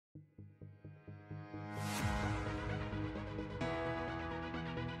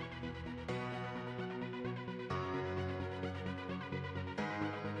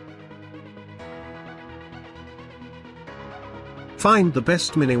Find the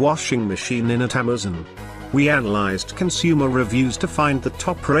best mini washing machine in at Amazon. We analyzed consumer reviews to find the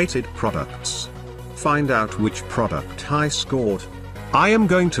top-rated products. Find out which product high scored. I am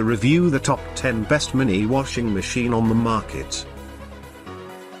going to review the top 10 best mini washing machine on the market.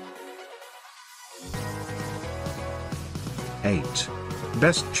 8.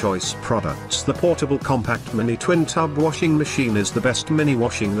 Best choice products. The portable compact mini twin tub washing machine is the best mini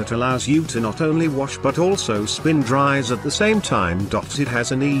washing that allows you to not only wash but also spin dries at the same time. It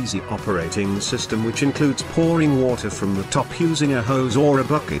has an easy operating system which includes pouring water from the top using a hose or a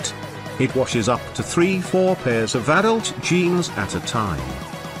bucket. It washes up to 3-4 pairs of adult jeans at a time.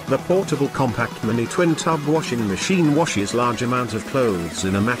 The portable compact mini twin tub washing machine washes large amount of clothes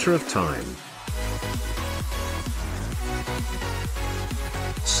in a matter of time.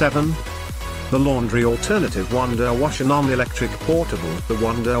 7. The laundry alternative Wonder Washer Non-Electric Portable. The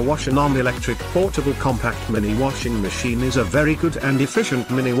Wonder Washer Non-Electric Portable Compact Mini Washing Machine is a very good and efficient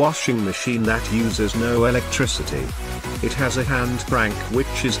mini washing machine that uses no electricity. It has a hand crank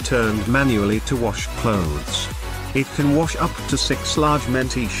which is turned manually to wash clothes. It can wash up to 6 large men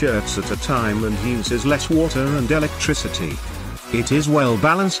t-shirts at a time and uses less water and electricity. It is well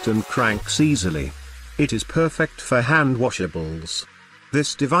balanced and cranks easily. It is perfect for hand washables.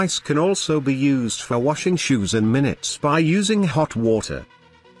 This device can also be used for washing shoes in minutes by using hot water.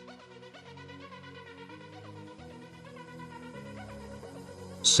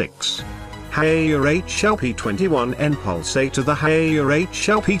 6. Haier HLP21N Pulsator. The Haier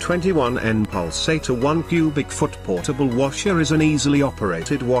HLP21N Pulsator 1 cubic foot portable washer is an easily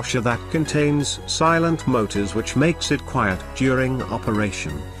operated washer that contains silent motors which makes it quiet during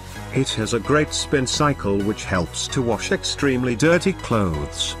operation. It has a great spin cycle which helps to wash extremely dirty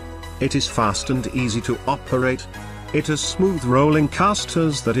clothes. It is fast and easy to operate. It has smooth rolling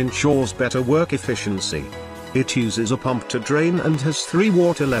casters that ensures better work efficiency. It uses a pump to drain and has 3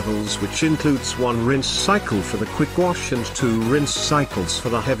 water levels which includes 1 rinse cycle for the quick wash and 2 rinse cycles for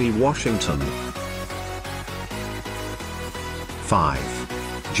the heavy Washington. 5.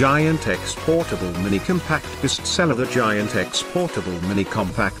 Giant X Portable Mini Compact Bestseller. The Giant X Portable Mini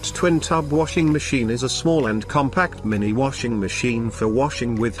Compact Twin Tub Washing Machine is a small and compact mini washing machine for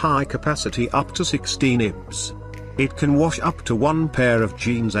washing with high capacity up to 16 ibs. It can wash up to 1 pair of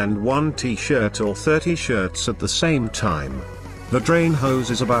jeans and 1 t-shirt or 30 shirts at the same time. The drain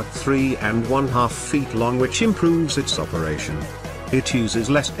hose is about 3.5 feet long which improves its operation. It uses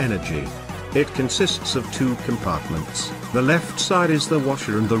less energy. It consists of 2 compartments. The left side is the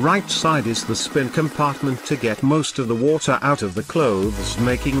washer and the right side is the spin compartment to get most of the water out of the clothes,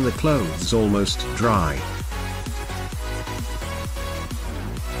 making the clothes almost dry.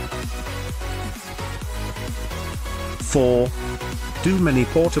 4. Do Mini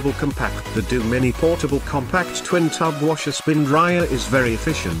Portable Compact. The Do Mini Portable Compact Twin Tub Washer Spin Dryer is very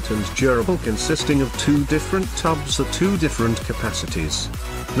efficient and durable, consisting of 2 different tubs at 2 different capacities.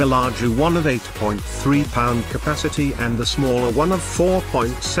 The larger one of 8.3 pound capacity and the smaller one of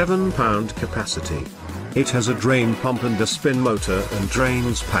 4.7 pound capacity. It has a drain pump and a spin motor and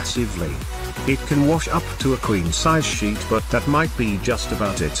drains passively. It can wash up to a queen size sheet, but that might be just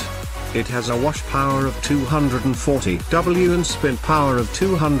about it. It has a wash power of 240 W and spin power of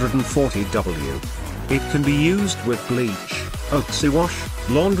 240 W. It can be used with bleach, oxywash,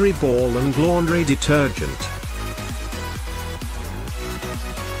 laundry ball and laundry detergent.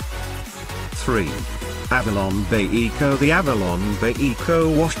 3. Avalon Bay Eco. The Avalon Bay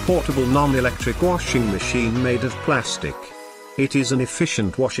Eco Wash Portable Non-Electric Washing Machine made of plastic. It is an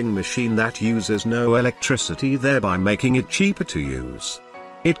efficient washing machine that uses no electricity, thereby making it cheaper to use.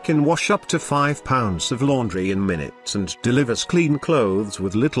 It can wash up to 5 pounds of laundry in minutes and delivers clean clothes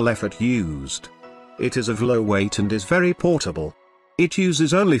with little effort used. It is of low weight and is very portable. It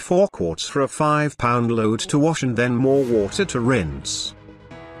uses only 4 quarts for a 5-pound load to wash and then more water to rinse.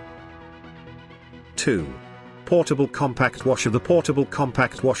 2. Portable Compact Washer. The Portable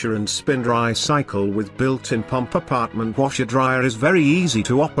Compact Washer and Spin Dry Cycle with built-in pump apartment washer dryer is very easy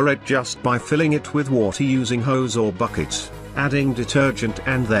to operate just by filling it with water using hose or bucket, adding detergent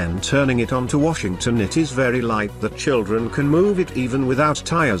and then turning it on to Washington. It is very light that children can move it even without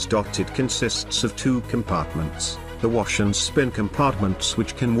tires. It consists of 2 compartments, the wash and spin compartments,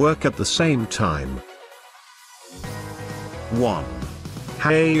 which can work at the same time. 1.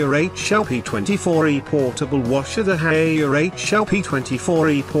 Haier HLP24E Portable Washer. The Haier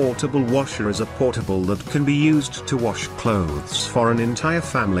HLP24E Portable Washer is a portable that can be used to wash clothes for an entire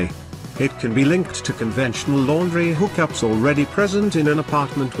family. It can be linked to conventional laundry hookups already present in an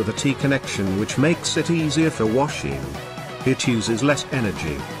apartment with a T connection, which makes it easier for washing. It uses less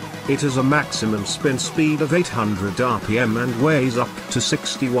energy. It has a maximum spin speed of 800 RPM and weighs up to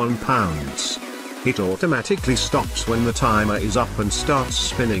 61 pounds. It automatically stops when the timer is up and starts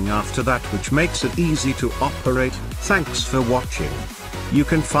spinning after that, which makes it easy to operate. Thanks for watching. You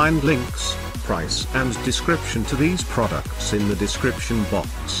can find links, price and description to these products in the description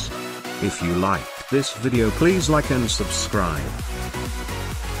box. If you liked this video, please like and subscribe.